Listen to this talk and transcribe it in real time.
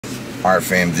All right,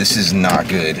 fam, this is not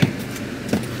good.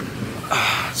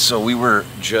 So we were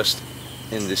just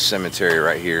in this cemetery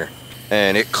right here,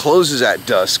 and it closes at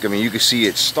dusk. I mean, you can see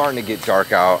it's starting to get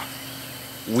dark out.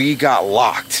 We got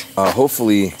locked.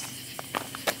 Hopefully.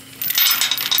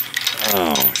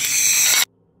 Oh,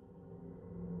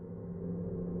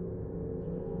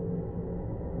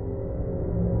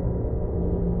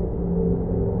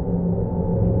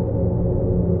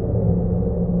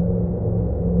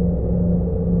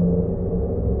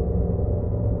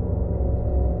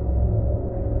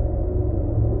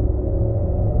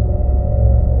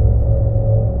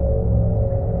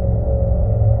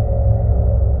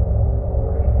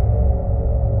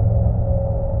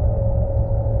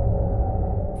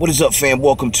 what is up, fam?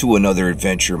 Welcome to another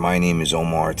adventure. My name is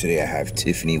Omar. Today I have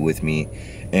Tiffany with me,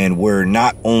 and we're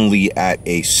not only at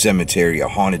a cemetery, a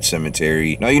haunted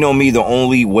cemetery. Now, you know me, the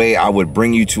only way I would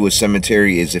bring you to a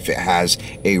cemetery is if it has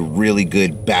a really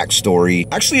good backstory.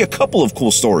 Actually, a couple of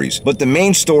cool stories, but the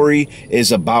main story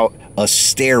is about a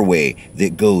stairway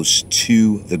that goes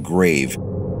to the grave.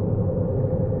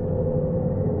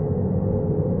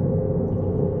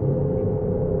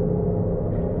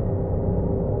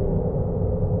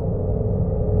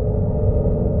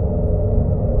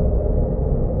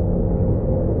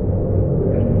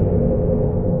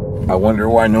 I wonder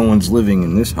why no one's living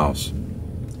in this house.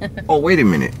 Oh, wait a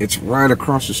minute. It's right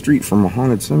across the street from a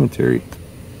haunted cemetery.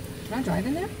 Can I drive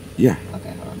in there? Yeah.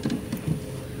 Okay, hold on.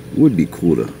 Would be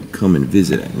cool to come and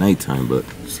visit at nighttime, but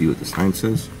see what the sign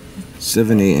says?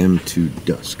 7 a.m. to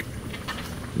dusk.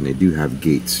 And they do have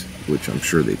gates, which I'm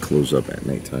sure they close up at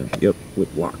nighttime. Yep,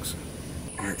 with locks.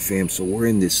 All right, fam, so we're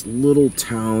in this little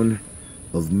town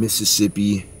of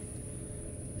Mississippi.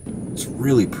 It's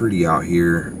really pretty out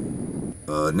here.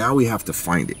 Now we have to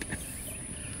find it.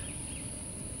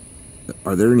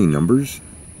 Are there any numbers?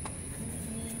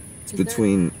 It's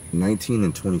between 19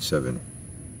 and 27.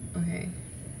 Okay.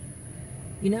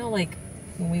 You know, like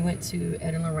when we went to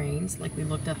Ed and Lorraine's, like we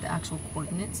looked up the actual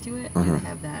coordinates to it. Do you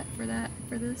have that for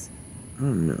this? I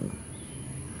don't know.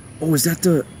 Oh, is that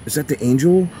the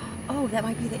angel? Oh, that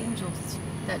might be the angels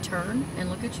that turn and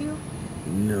look at you.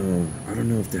 No, I don't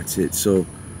know if that's it. So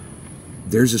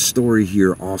there's a story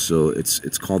here also.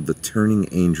 It's called the Turning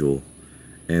Angel,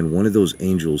 and one of those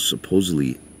angels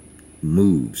supposedly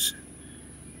moves.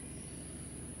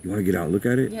 You want to get out and look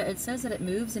at it? Yeah, it says that it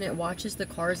moves and it watches the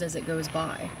cars as it goes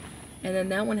by. And then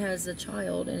that one has a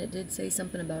child, and it did say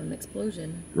something about an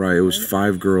explosion. Right, it was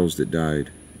 5 girls that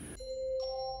died.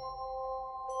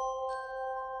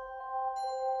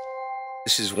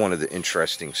 This is one of the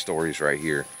interesting stories right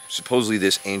here. Supposedly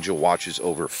this angel watches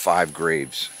over 5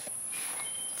 graves.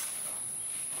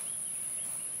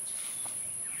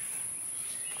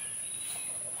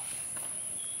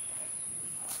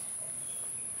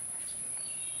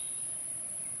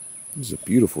 This is a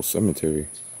beautiful cemetery.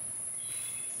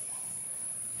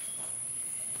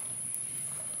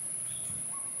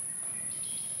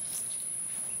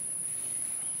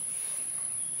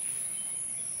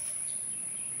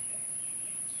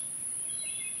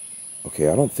 Okay,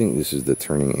 I don't think this is the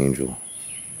Turning Angel.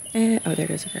 Oh, there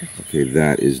it is. Okay. Okay,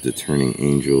 that is the Turning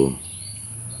Angel.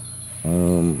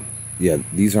 Yeah,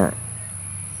 these aren't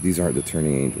the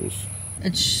Turning Angels.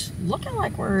 It's looking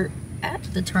like we're at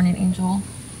the Turning Angel.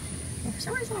 For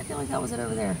some reason, I feel like that was it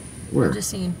over there. Where? I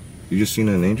just seen. You just seen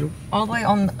an angel? All the way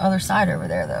on the other side over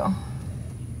there, though.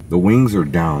 The wings are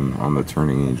down on the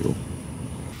Turning Angel.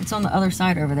 It's on the other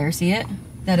side over there. See it?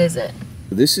 That is it.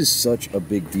 This is such a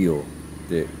big deal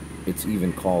that it's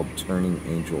even called Turning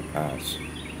Angel Pass.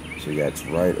 So yeah, it's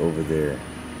right over there.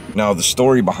 Now the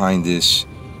story behind this,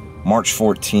 March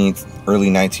 14th, early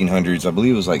 1900s, I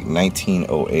believe it was like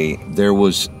 1908, there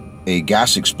was a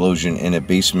gas explosion in a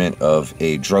basement of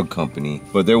a drug company,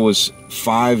 but there was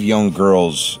 5 young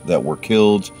girls that were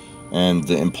killed, and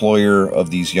the employer of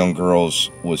these young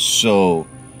girls was so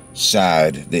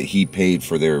sad that he paid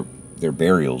for their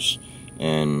burials,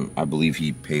 and I believe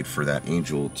he paid for that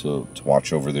angel to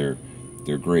watch over their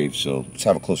graves. So let's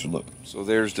have a closer look. So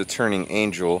there's the Turning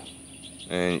Angel,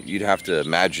 and you'd have to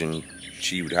imagine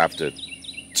she would have to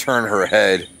turn her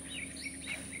head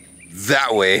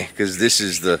that way, because this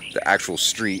is the actual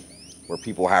street where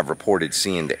people have reported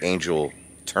seeing the angel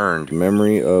turned.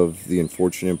 Memory of the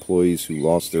unfortunate employees who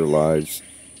lost their lives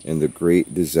in the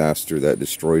great disaster that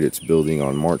destroyed its building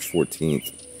on March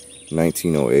 14th,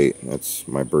 1908. That's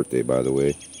my birthday, by the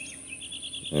way.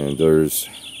 And there's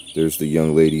the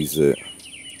young ladies that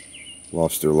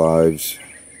lost their lives,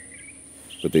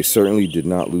 but they certainly did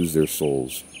not lose their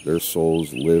souls. Their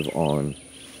souls live on,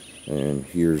 and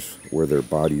here's where their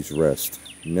bodies rest.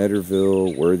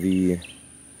 Netterville, Worthy,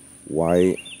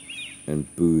 White,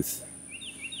 and Booth.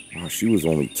 Wow, she was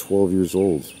only 12 years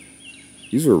old.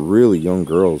 These were really young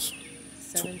girls.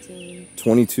 17.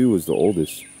 22 was the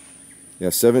oldest. Yeah,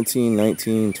 17,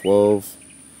 19, 12,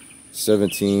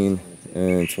 17,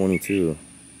 and 22.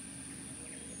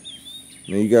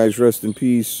 May you guys rest in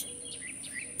peace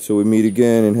till we meet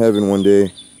again in heaven one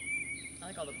day. I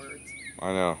like all the birds.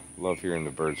 I know. Love hearing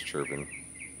the birds chirping.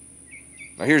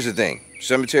 Now here's the thing.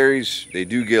 Cemeteries, they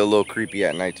do get a little creepy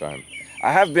at nighttime.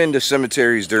 I have been to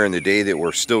cemeteries during the day that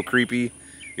were still creepy.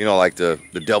 You know, like the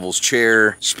Devil's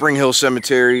Chair. Spring Hill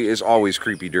Cemetery is always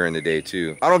creepy during the day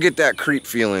too. I don't get that creep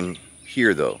feeling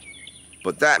here though.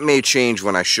 But that may change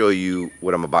when I show you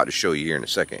what I'm about to show you here in a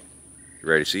second. You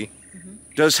ready to see?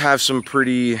 Does have some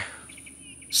pretty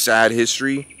sad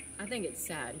history. I think it's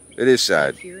sad. It is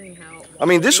sad. Like hearing how, I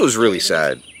mean, this was really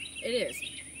sad. It is.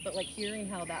 But like hearing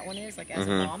how that one is, like as a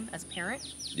mom, as a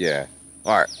parent. Yeah.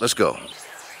 All right, let's go.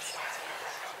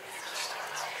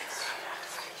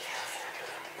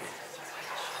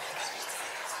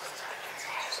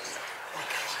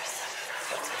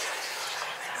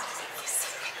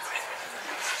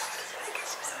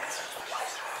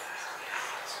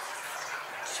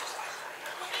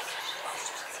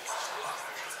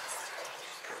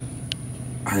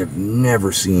 I have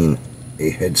never seen a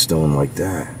headstone like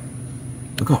that.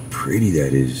 Look how pretty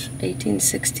that is.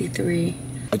 1863.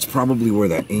 It's probably where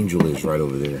that angel is, right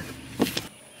over there.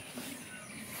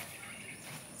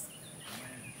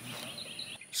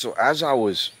 So as I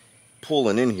was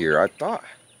pulling in here, I thought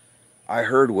I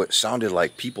heard what sounded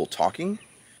like people talking.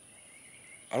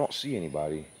 I don't see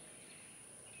anybody.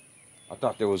 I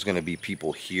thought there was going to be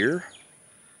people here.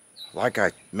 Like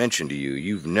I mentioned to you,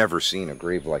 you've never seen a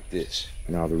grave like this.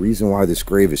 Now, the reason why this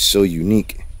grave is so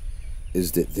unique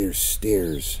is that there's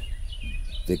stairs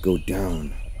that go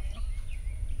down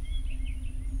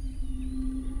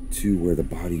to where the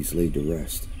body's laid to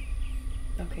rest.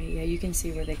 Okay, yeah, you can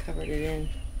see where they covered it in.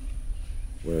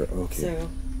 Where, okay. So,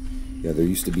 yeah, there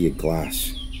used to be a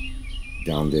glass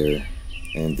down there,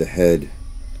 and the head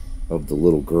of the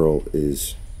little girl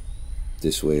is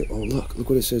this way. Oh, look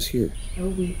what it says here. oh,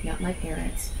 weep not my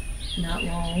parents, not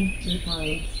long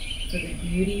repine, for the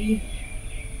beauty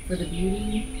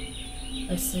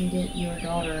ascendant your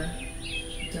daughter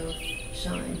doth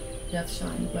shine,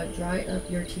 but dry up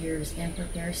your tears and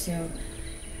prepare soon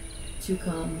to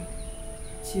come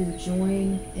to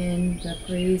join in the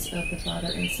praise of the Father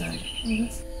and Son.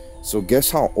 So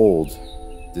guess how old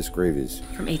this grave is?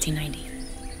 From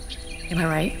 1890. Am I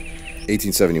right?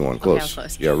 1871, close. Okay, I was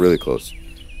close. Yeah, really close.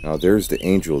 Now there's the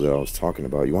angel that I was talking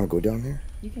about. You want to go down there?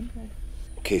 You can go.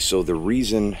 Okay, so the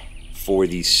reason for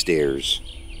these stairs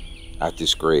at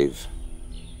this grave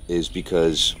is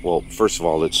because, well, first of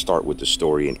all, let's start with the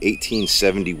story. In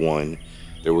 1871,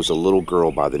 there was a little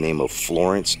girl by the name of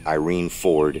Florence Irene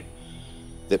Ford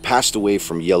that passed away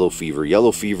from yellow fever.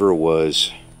 Yellow fever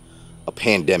was a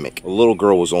pandemic. The little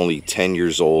girl was only 10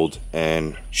 years old,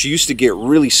 and she used to get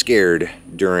really scared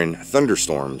during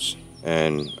thunderstorms.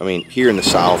 And I mean, here in the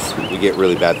South, we get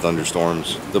really bad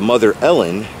thunderstorms. The mother,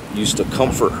 Ellen, used to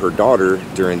comfort her daughter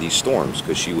during these storms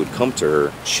because she would come to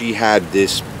her. She had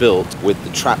this built with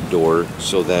the trap door,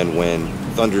 so then when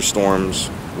thunderstorms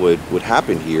would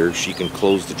happen here, she can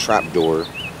close the trap door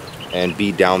and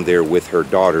be down there with her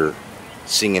daughter,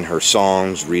 singing her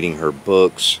songs, reading her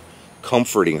books,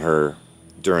 comforting her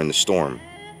during the storm.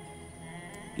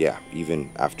 Yeah,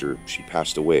 even after she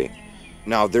passed away.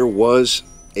 Now, there was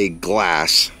a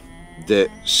glass that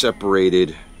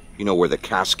separated, you know, where the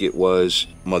casket was.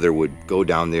 Mother would go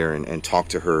down there and talk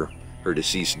to her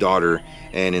deceased daughter.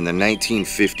 And in the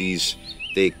 1950s,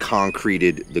 they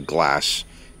concreted the glass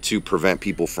to prevent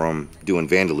people from doing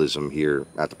vandalism here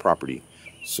at the property.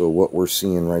 So what we're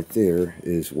seeing right there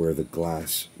is where the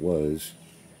glass was.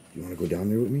 You want to go down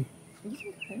there with me?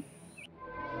 Okay.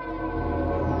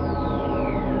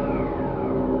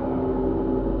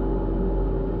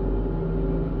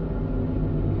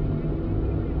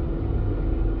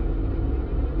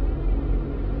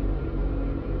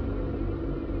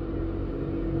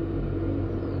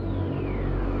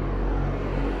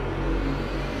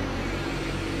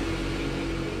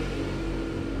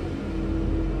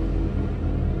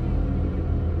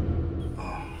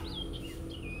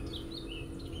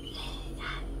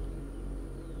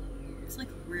 It's like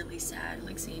really sad,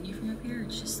 like seeing you from up here.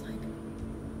 It's just like,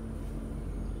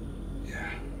 Yeah.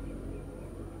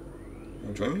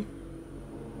 Want to join me?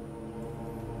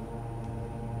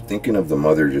 Thinking of the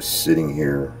mother just sitting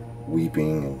here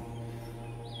weeping and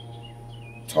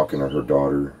talking to her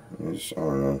daughter. I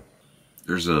don't know.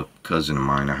 There's a cousin of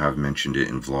mine, I have mentioned it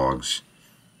in vlogs.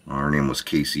 Her name was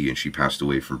Casey, and she passed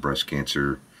away from breast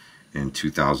cancer in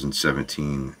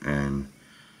 2017, and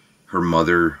her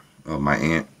mother, my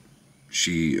aunt,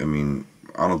 I mean,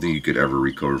 I don't think you could ever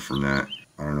recover from that.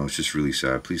 I don't know, it's just really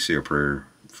sad. Please say a prayer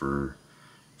for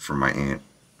my aunt.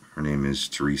 Her name is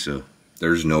Teresa.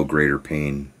 There's no greater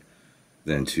pain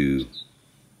than to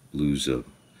lose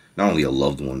not only a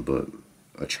loved one, but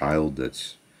a child.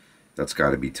 That's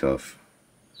got to be tough.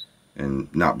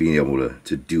 And not being able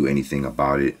to do anything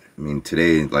about it. I mean,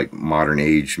 today, like modern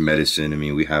age medicine, I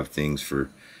mean, we have things for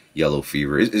yellow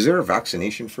fever. Is there a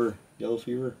vaccination for yellow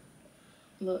fever?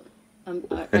 Look, I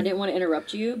didn't want to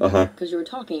interrupt you because you were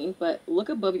talking, but look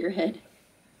above your head.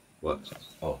 What?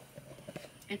 Oh.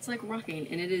 It's like rocking,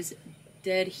 and it is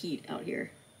dead heat out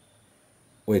here.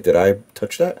 Wait, did I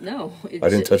touch that? No. I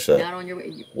didn't touch that. Not on your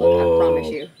way. Look, I promise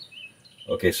you.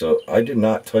 Okay, so I did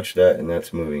not touch that, and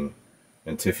that's moving.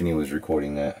 And Tiffany was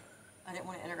recording that. I didn't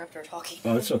want to interrupt her talking.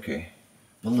 Oh, it's okay.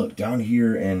 But look, down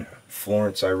here in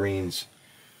Florence Irene's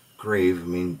grave, I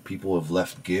mean, people have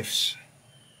left gifts.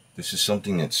 This is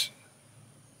something that's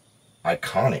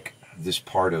iconic. This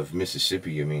part of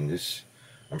Mississippi, I mean,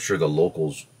 I'm sure the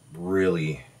locals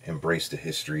really embrace the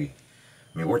history.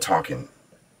 I mean, we're talking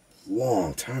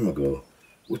long time ago.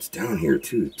 What's down here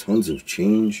too? Tons of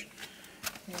change.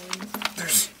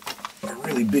 There's a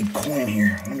really big coin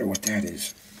here. I wonder what that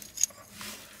is.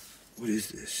 What is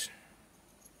this?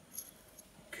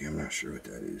 Okay, I'm not sure what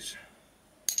that is.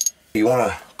 You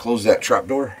want to close that trap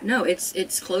door? No,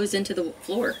 it's closed into the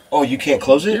floor. Oh, you can't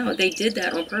close it? No, they did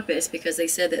that on purpose because they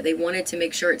said that they wanted to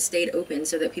make sure it stayed open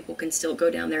so that people can still go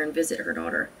down there and visit her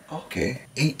daughter. Okay,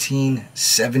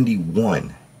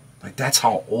 1871. Like, that's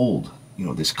how old, you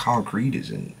know, this concrete is.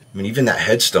 And I mean, even that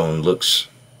headstone looks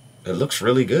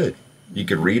really good. You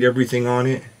could read everything on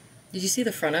it. Did you see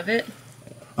the front of it?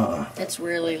 It's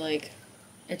really like,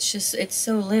 it's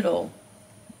so little.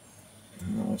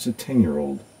 No, it's a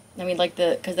 10-year-old. I mean, like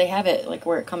because they have it like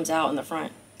where it comes out in the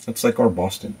front. That's like our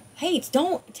Boston. Hey,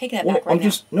 don't take that back right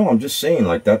now. No, I'm just saying,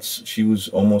 like, she was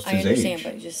almost his age. I understand,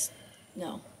 but just,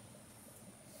 no.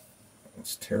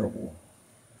 It's terrible.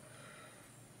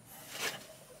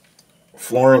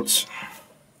 Florence,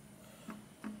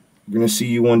 I'm going to see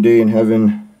you one day in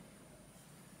heaven.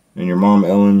 And your mom,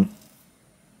 Ellen,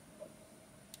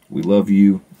 we love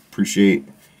you. Appreciate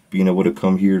being able to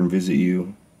come here and visit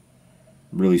you.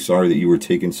 I'm really sorry that you were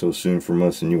taken so soon from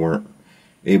us and you weren't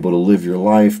able to live your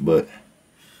life, but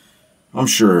I'm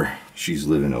sure she's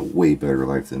living a way better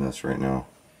life than us right now.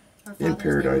 Her in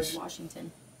paradise. Name was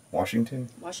Washington. Washington?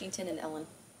 Washington and Ellen.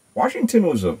 Washington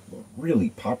was a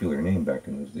really popular name back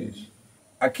in those days.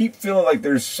 I keep feeling like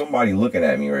there's somebody looking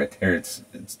at me right there. It's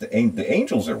the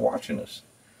angels are watching us.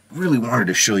 I really wanted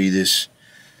to show you this.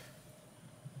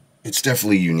 It's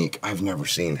definitely unique. I've never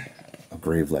seen a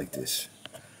grave like this.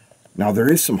 Now,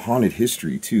 there is some haunted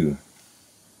history, too,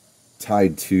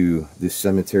 tied to this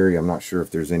cemetery. I'm not sure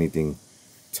if there's anything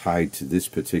tied to this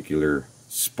particular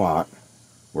spot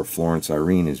where Florence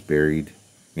Irene is buried.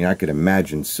 I mean, I could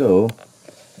imagine so,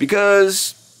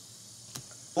 because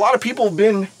a lot of people have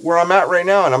been where I'm at right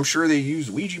now, and I'm sure they used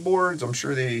Ouija boards. I'm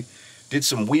sure they did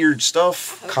some weird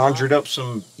stuff, conjured up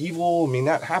some evil. I mean,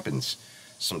 that happens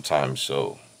sometimes.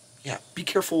 So, yeah, be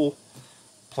careful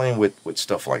playing with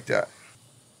stuff like that.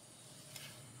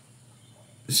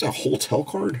 Is this a hotel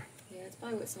card? Yeah, it's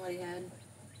probably what somebody had.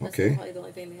 That's okay. Probably the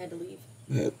only thing they had to leave.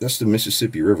 That's the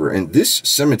Mississippi River. And this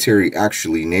cemetery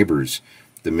actually neighbors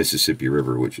the Mississippi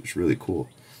River, which is really cool.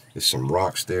 There's some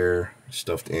rocks there,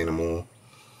 stuffed animal.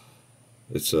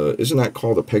 It's isn't that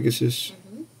called a Pegasus?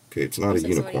 Mm-hmm. Okay, it's not a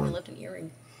unicorn. Somebody even left an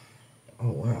earring.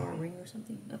 Oh, wow. Or a ring or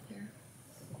something up there.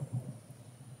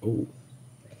 Oh.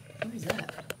 What is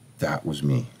that? That was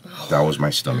me. Oh. That was my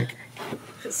stomach.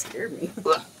 That scared me.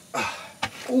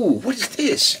 Oh, what is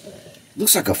this?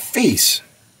 Looks like a face.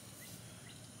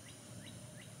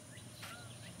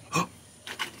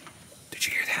 Did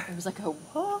you hear that? It was like a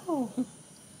whoa.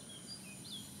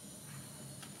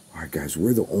 Alright guys,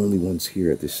 we're the only ones here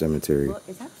at this cemetery. Look,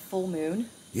 is that full moon?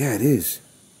 Yeah, it is.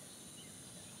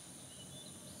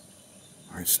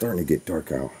 Alright, it's starting to get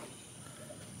dark out.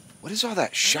 What is all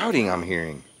that shouting I'm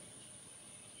hearing?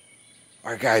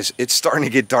 Alright guys, it's starting to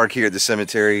get dark here at the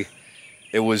cemetery.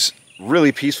 It was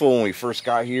really peaceful when we first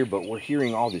got here, but we're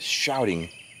hearing all this shouting.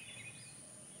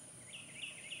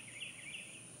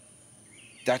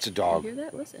 That's a dog. You hear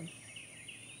that? Listen.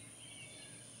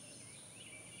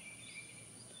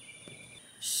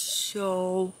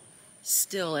 So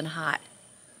still and hot.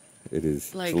 It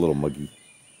is. Like, it's a little muggy.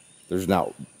 There's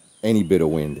not any bit of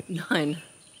wind. None.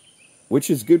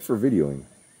 Which is good for videoing.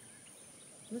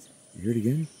 Listen. You hear it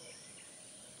again?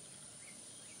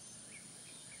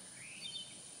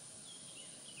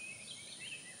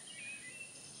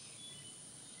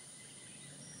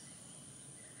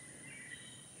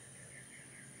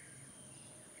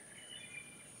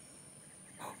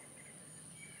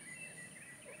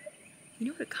 You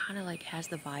know what it kind of like has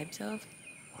the vibes of?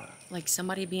 What? Like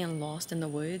somebody being lost in the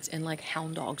woods and like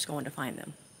hound dogs going to find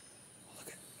them. Look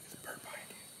at the bird behind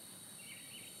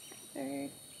you. Bird.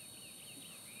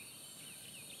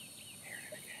 Hearing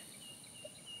it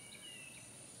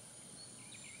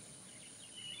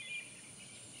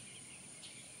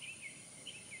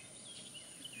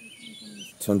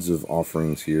again. Tons of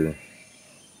offerings here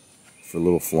for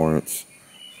little Florence,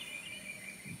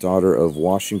 daughter of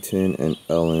Washington and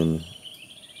Ellen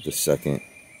II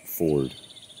Ford.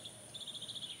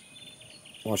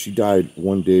 Well, she died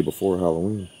one day before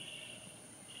Halloween.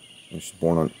 And she's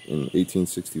born in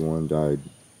 1861, died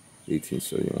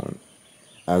 1871.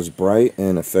 As bright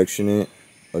and affectionate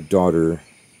a daughter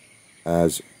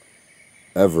as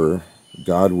ever,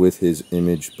 God with his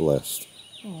image blessed.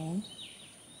 Aww.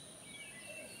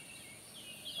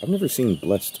 I've never seen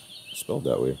blessed spelled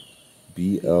that way.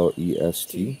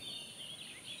 B-L-E-S-T?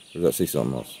 Or does that say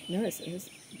something else? No, it says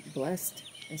blessed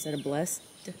instead of blessed.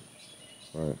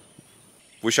 Alright.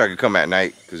 Wish I could come at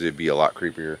night because it'd be a lot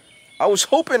creepier. I was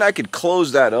hoping I could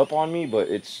close that up on me, but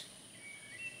it's...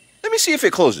 Let me see if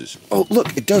it closes. Oh,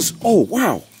 look, it does. Oh,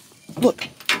 wow. Look,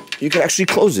 you can actually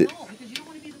close it. No, because you don't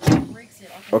want to be the one who breaks it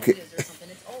off Okay. or something.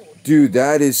 It's old. Dude,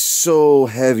 that is so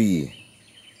heavy.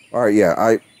 Alright,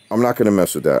 yeah, I'm not going to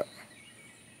mess with that.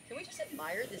 Can we just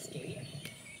admire this gate?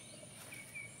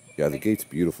 Yeah, the gate's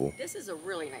beautiful. This is a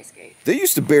really nice gate. They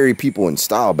used to bury people in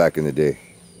style back in the day.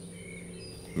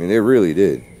 I mean, they really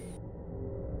did.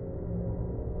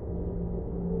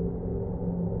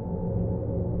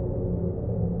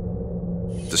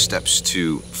 The steps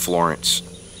to Florence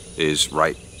is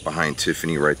right behind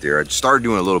Tiffany right there. I started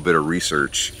doing a little bit of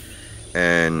research,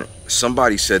 and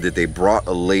somebody said that they brought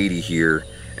a lady here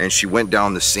and she went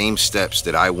down the same steps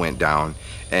that I went down,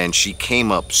 and she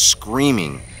came up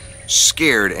screaming,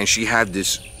 scared, and she had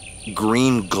this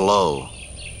green glow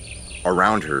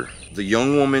around her. The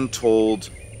young woman told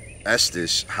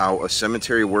Estes how a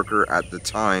cemetery worker at the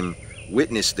time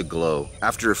witnessed the glow.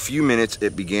 After a few minutes,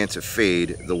 it began to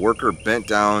fade. The worker bent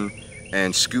down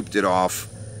and scooped it off,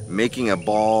 making a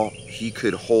ball he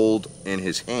could hold in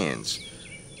his hands.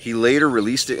 He later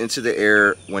released it into the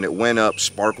air. When it went up,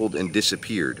 sparkled and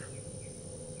disappeared.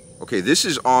 Okay, this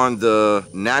is on the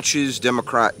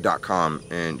NatchezDemocrat.com,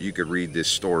 and you could read this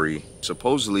story.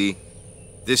 Supposedly,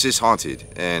 this is haunted,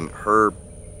 and her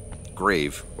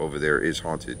grave over there is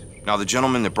haunted. Now, the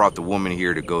gentleman that brought the woman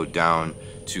here to go down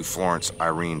to Florence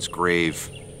Irene's grave,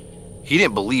 he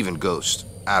didn't believe in ghosts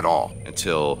at all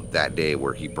until that day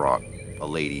where he brought a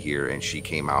lady here and she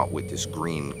came out with this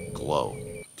green glow.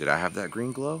 Did I have that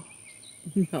green glow?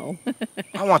 No.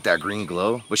 I want that green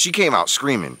glow. But she came out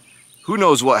screaming. Who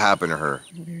knows what happened to her?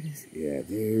 Oh, there it is. Yeah,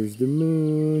 there's the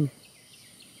moon.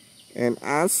 And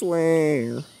I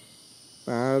swear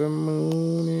by the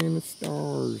moon and the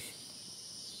stars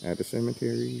at the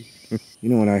cemetery. You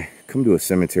know, when I come to a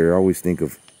cemetery, I always think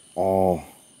of all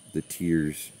the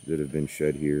tears that have been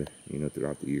shed here, you know,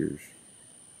 throughout the years.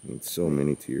 I mean, so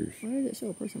many tears. Why does it show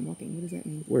a person walking? What does that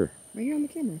mean? Where? Right here on the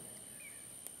camera.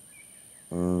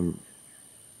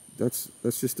 That's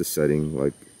just a setting,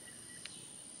 like,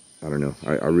 I don't know.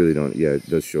 I really don't, yeah, it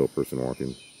does show a person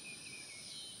walking.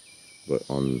 But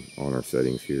on our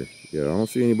settings here. Yeah, I don't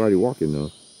see anybody walking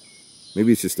though.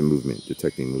 Maybe it's just a movement,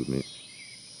 detecting movement.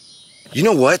 You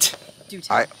know what?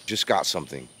 I just got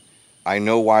something. I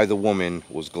know why the woman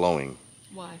was glowing.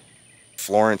 Why?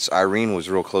 Florence Irene was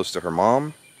real close to her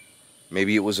mom.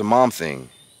 Maybe it was a mom thing.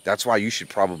 That's why you should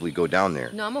probably go down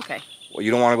there. No, I'm okay. Well,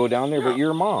 you don't want to go down there, but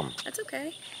you're a mom. That's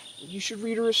okay. You should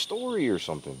read her a story or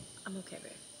something. I'm okay,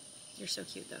 babe. You're so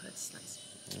cute, though. That's nice.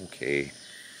 Okay.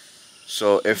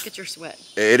 So if look at your sweat.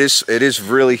 It is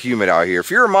really humid out here. If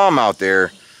you're a mom out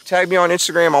there, tag me on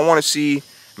Instagram. I want to see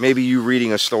maybe you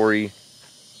reading a story,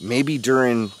 maybe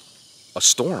during a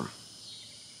storm.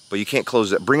 But you can't close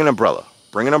that. Bring an umbrella.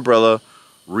 Bring an umbrella.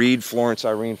 Read Florence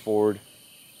Irene Ford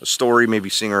a story, maybe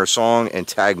sing her a song, and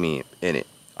tag me in it.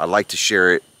 I'd like to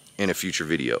share it in a future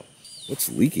video. What's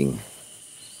leaking?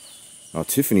 Oh,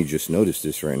 Tiffany just noticed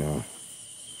this right now.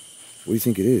 What do you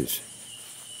think it is?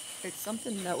 It's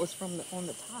something that was from on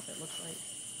the top, it looks like.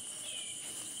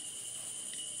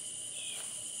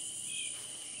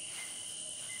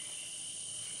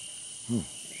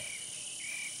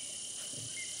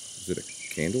 Is it a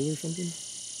candle or something?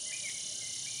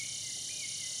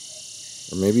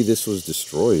 Or maybe this was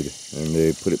destroyed and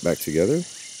they put it back together?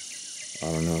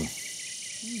 I don't know.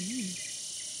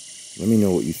 Let me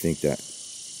know what you think that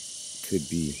could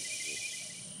be.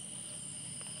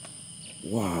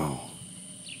 Wow.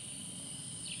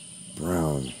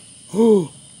 Brown.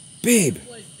 Oh, babe.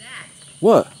 What was that?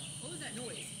 What? What was that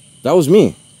noise? That was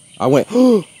me. I went,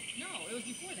 oh. No, it was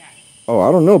before that. Oh,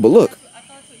 I don't know, but look. I thought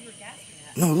that's what you were gasping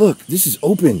at. No, look, this is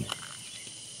open.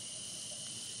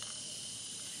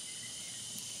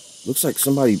 Looks like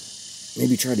somebody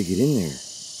maybe tried to get in there.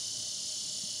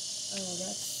 Oh,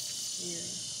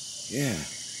 that's weird. Yeah.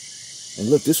 And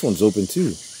look, this one's open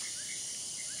too.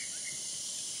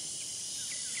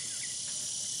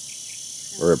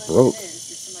 Or it broke. Did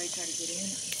somebody try to get in?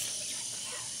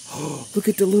 Oh, look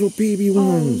at the little baby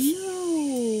ones.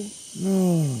 Oh,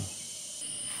 No.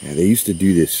 Yeah, they used to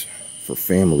do this for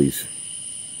families.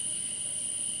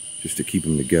 Just to keep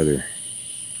them together.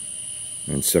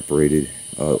 And separated.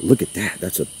 Look at that.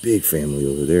 That's a big family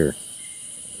over there.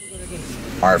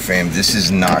 Alright, fam. This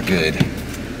is not good.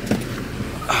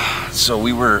 So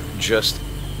we were just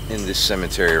in this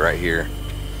cemetery right here.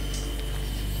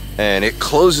 And it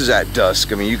closes at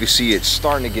dusk. I mean, you can see it's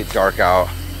starting to get dark out.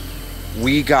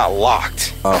 We got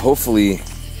locked. Hopefully...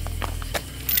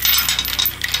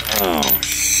 Oh,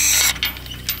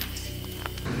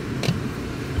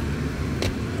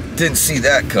 didn't see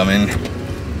that coming.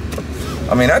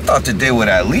 I mean, I thought that they would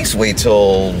at least wait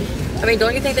till... I mean,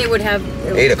 don't you think they would have...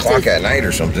 8 o'clock at night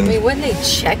or something. I mean, wouldn't they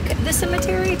check the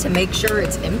cemetery to make sure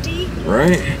it's empty?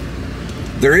 Right?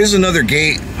 There is another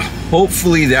gate.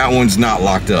 Hopefully that one's not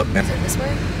locked up. Is it this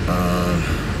way?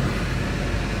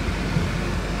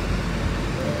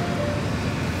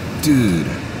 Dude.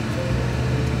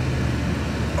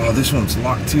 Oh, this one's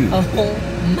locked too. Oh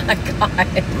my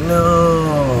God.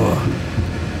 No.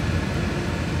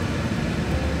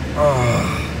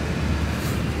 Oh.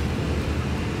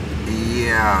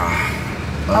 Yeah.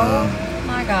 Oh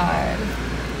my God.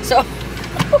 So.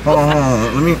 Hold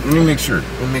on. Let me make sure.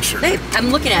 Let me make sure. Babe, I'm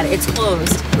looking at it. It's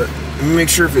closed. Let me make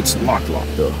sure if it's locked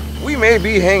though. We may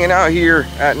be hanging out here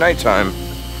at nighttime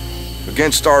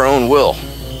against our own will.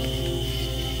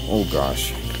 Oh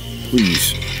gosh.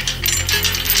 Please.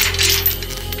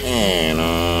 And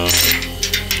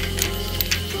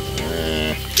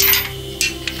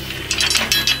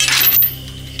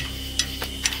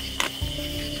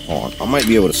hold on. I might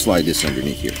be able to slide this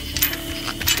underneath here.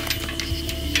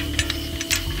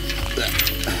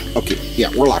 Okay, yeah,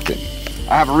 we're locked in.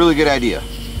 I have a really good idea.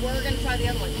 We're gonna try the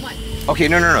other one. Come on. Okay,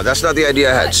 no. That's not the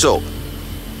idea I had. So,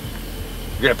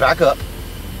 you're gonna back up.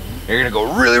 You're gonna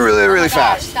go really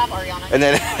fast. Stop, Ariana. And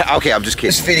then, okay, I'm just kidding.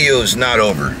 This video is not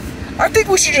over. I think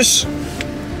we should just...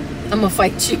 I'm gonna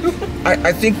fight you.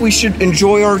 I think we should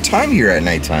enjoy our time here at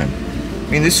nighttime.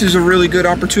 I mean, this is a really good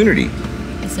opportunity.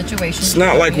 The situation. It's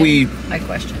not like we... I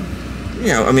question.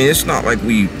 Yeah, I mean, it's not like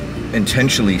we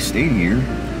intentionally stayed here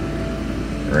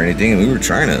or anything. We were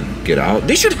trying to get out.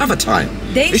 They should have a time.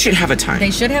 They should have a time.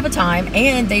 They should have a time,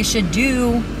 and they should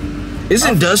do...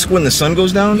 Isn't dusk when the sun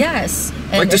goes down? Yes.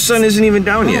 Like the sun isn't even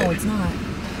down yet. No, it's not.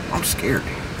 I'm scared.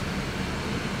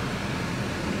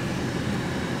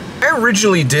 I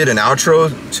originally did an outro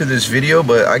to this video,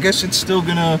 but I guess it's still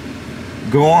gonna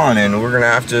go on, and we're gonna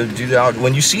have to do the outro.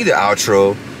 When you see the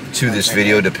outro to this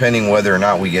video, depending whether or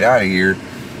not we get out of here,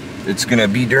 it's gonna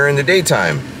be during the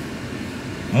daytime.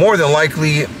 More than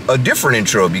likely a different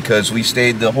intro because we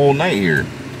stayed the whole night here.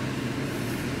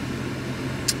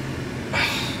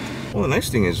 Well, the nice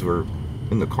thing is we're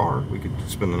in the car. We could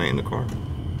spend the night in the car.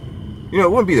 You know,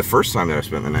 it wouldn't be the first time that I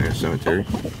spent the night in a cemetery.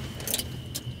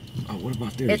 Oh, what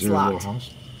about there? It's Is there locked. a little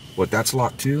house? What, that's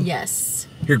locked too? Yes.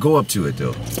 Here, go up to it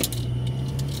though.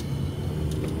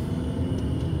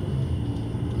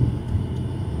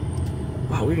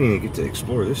 Wow, we didn't even get to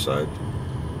explore this side.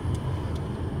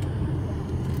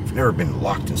 I've never been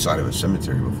locked inside of a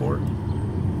cemetery before.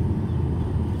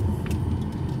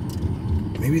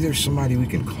 Maybe there's somebody we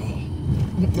can call.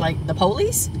 Like the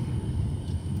police?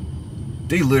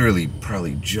 They literally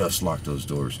probably just locked those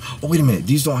doors. Oh, wait a minute.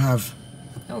 These don't have...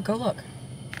 Oh, go look.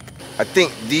 I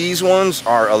think these ones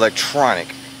are electronic.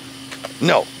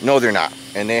 No, they're not.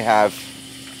 And they have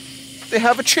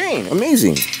a chain.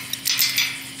 Amazing.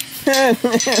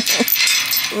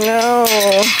 No.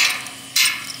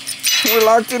 We're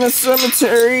locked in a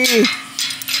cemetery.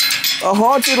 A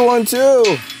haunted one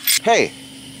too. Hey,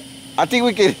 I think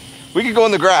we could go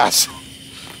in the grass.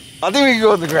 I think we can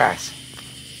go in the grass.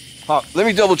 Let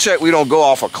me double check we don't go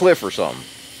off a cliff or something.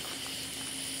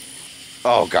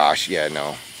 Oh gosh, yeah,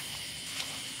 no.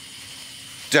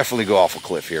 Definitely go off a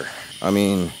cliff here. I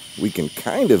mean, we can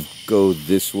kind of go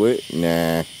this way.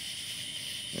 Nah.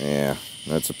 Yeah,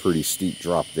 that's a pretty steep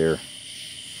drop there.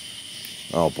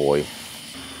 Oh boy.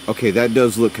 Okay, that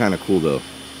does look kind of cool though.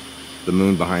 The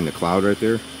moon behind the cloud right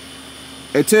there.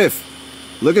 Hey Tiff,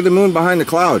 look at the moon behind the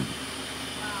cloud.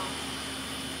 Wow.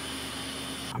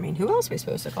 I mean, Who else are we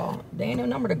supposed to call? They ain't no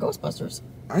number to Ghostbusters.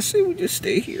 I say we just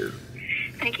stay here.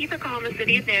 Thank you for calling the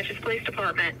City of Natchez Police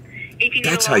Department. If you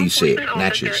That's how you say it,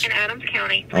 Natchez. Natchez. In Adams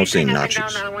County, I was saying Natchez.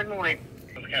 Adams County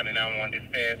 911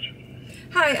 dispatch.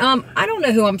 Hi, I don't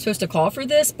know who I'm supposed to call for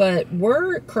this, but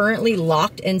we're currently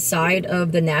locked inside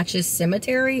of the Natchez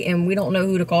Cemetery, and we don't know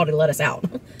who to call to let us out.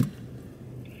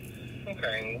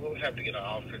 Okay, we'll have to get an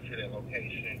officer to that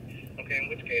location. Okay, and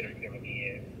which gate are you going to be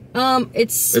in?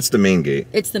 It's the main gate.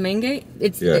 It's the main gate?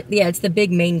 It's the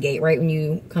big main gate right when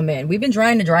you come in. We've been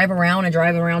trying to drive around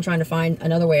trying to find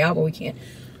another way out, but we can't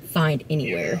find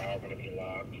anywhere. Yeah, all going to be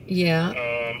locked. Yeah.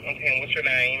 Okay, and what's your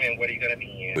name and what are you going to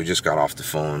be in? We just got off the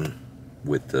phone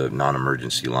with the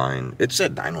non-emergency line. It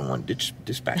said 911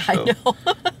 dispatch though.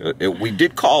 I know. We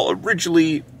did call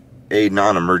originally a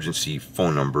non-emergency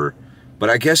phone number, but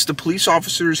I guess the police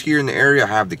officers here in the area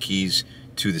have the keys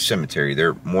to the cemetery.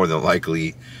 They're more than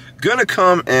likely gonna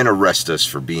come and arrest us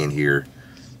for being here.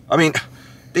 I mean,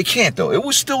 they can't though. It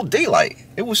was still daylight.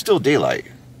 It was still daylight.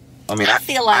 I mean, I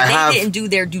feel like they didn't do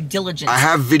their due diligence. I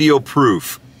have video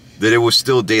proof that it was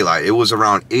still daylight. It was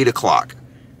around 8 o'clock.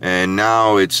 And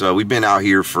now it's, we've been out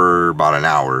here for about an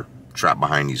hour trapped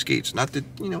behind these gates. Not that,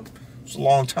 you know, it's a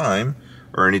long time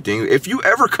or anything. If you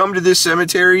ever come to this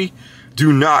cemetery,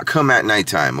 do not come at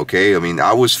nighttime, okay? I mean,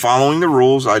 I was following the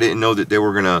rules. I didn't know that they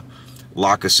were gonna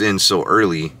lock us in so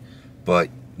early.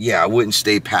 But yeah, I wouldn't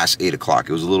stay past 8 o'clock.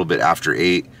 It was a little bit after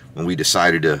 8 when we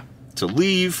decided to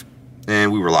leave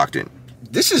and we were locked in.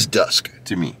 This is dusk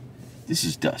to me. This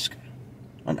is dusk.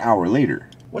 An hour later.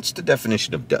 What's the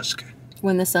definition of dusk?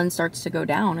 When the sun starts to go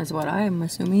down is what I am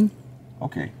assuming.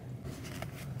 Okay.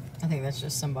 I think that's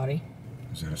just somebody.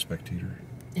 Is that a spectator?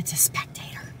 It's a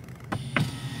spectator.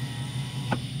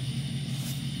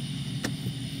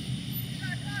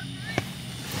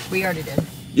 We already did.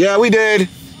 Yeah, we did.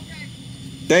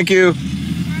 Thank you.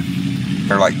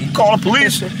 They're like, you call the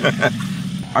police?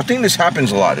 I think this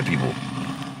happens a lot to people.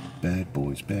 Bad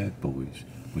boys,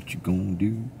 what you gonna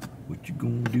do? What you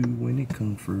gonna do when they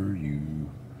come for you?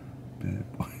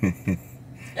 Bad boy.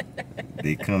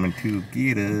 They coming to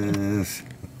get us.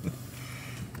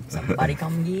 Somebody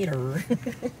come get her.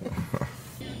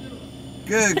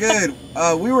 Good.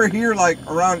 We were here like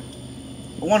around,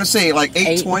 I want to say like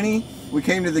 8:20. We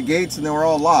came to the gates and they were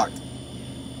all locked.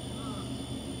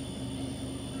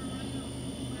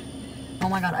 Oh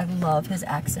my God, I love his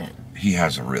accent. He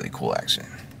has a really cool accent.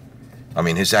 I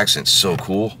mean, his accent's so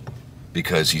cool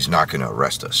because he's not going to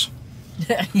arrest us.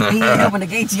 He ain't open the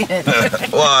gates yet.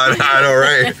 Well, I know,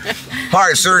 right? All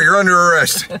right, sir, you're under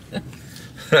arrest.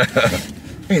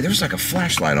 Hey, there's like a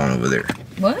flashlight on over there.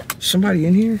 What? Somebody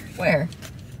in here? Where?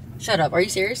 Shut up. Are you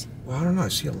serious? Well, I don't know. I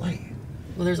see a light.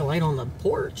 Well, there's a light on the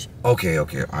porch. Okay.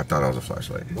 I thought it was a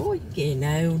flashlight. Boy, you get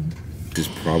know. This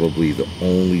is probably the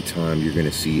only time you're going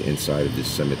to see inside of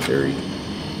this cemetery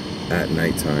at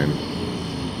nighttime.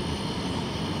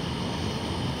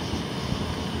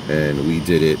 And we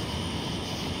did it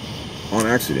on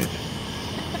accident.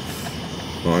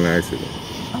 On accident.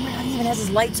 Oh my God, he even has his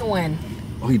lights on.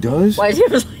 Oh, he does? Why does he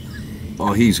have his lights on?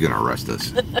 Oh, he's going to arrest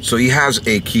us. So he has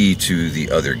a key to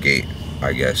the other gate,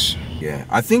 I guess. Yeah,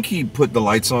 I think he put the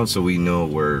lights on so we know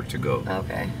where to go.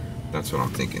 Okay. That's what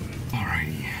I'm thinking.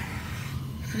 Alrighty.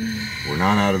 We're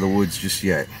not out of the woods just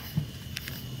yet.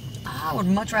 I would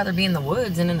much rather be in the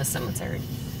woods than in the cemetery.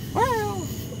 Well.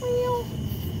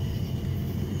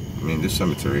 I mean, this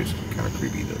cemetery is kind of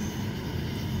creepy though.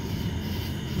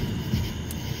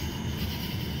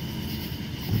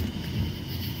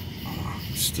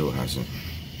 Still hasn't.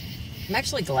 I'm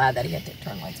actually glad that he had to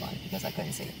turn lights on because I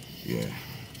couldn't see it. Yeah.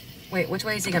 Wait, which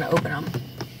way is he going to open them?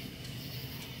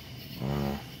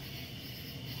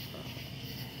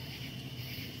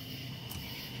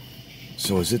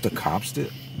 So is it the cops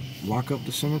that lock up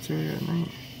the cemetery at night?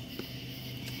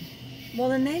 Well,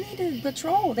 then they need to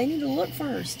patrol. They need to look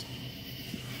first.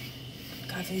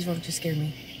 God, these roads just scared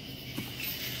me.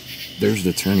 There's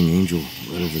the turning angel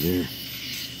right over there.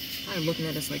 Probably looking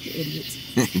at us like the idiots.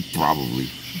 Probably.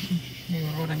 You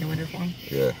want to roll down your window for him?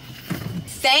 Yeah.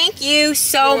 Thank you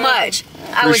so much.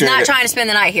 I was not trying to spend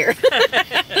the night here.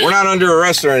 We're not under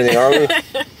arrest or anything, are we?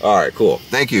 All right, cool.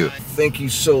 Thank you. Thank you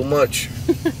so much.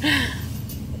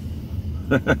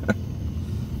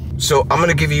 So I'm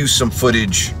gonna give you some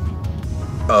footage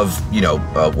of,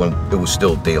 when it was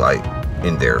still daylight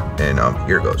in there, and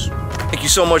here it goes. Thank you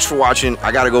so much for watching.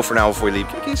 I gotta go for now before we leave.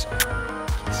 Kickies.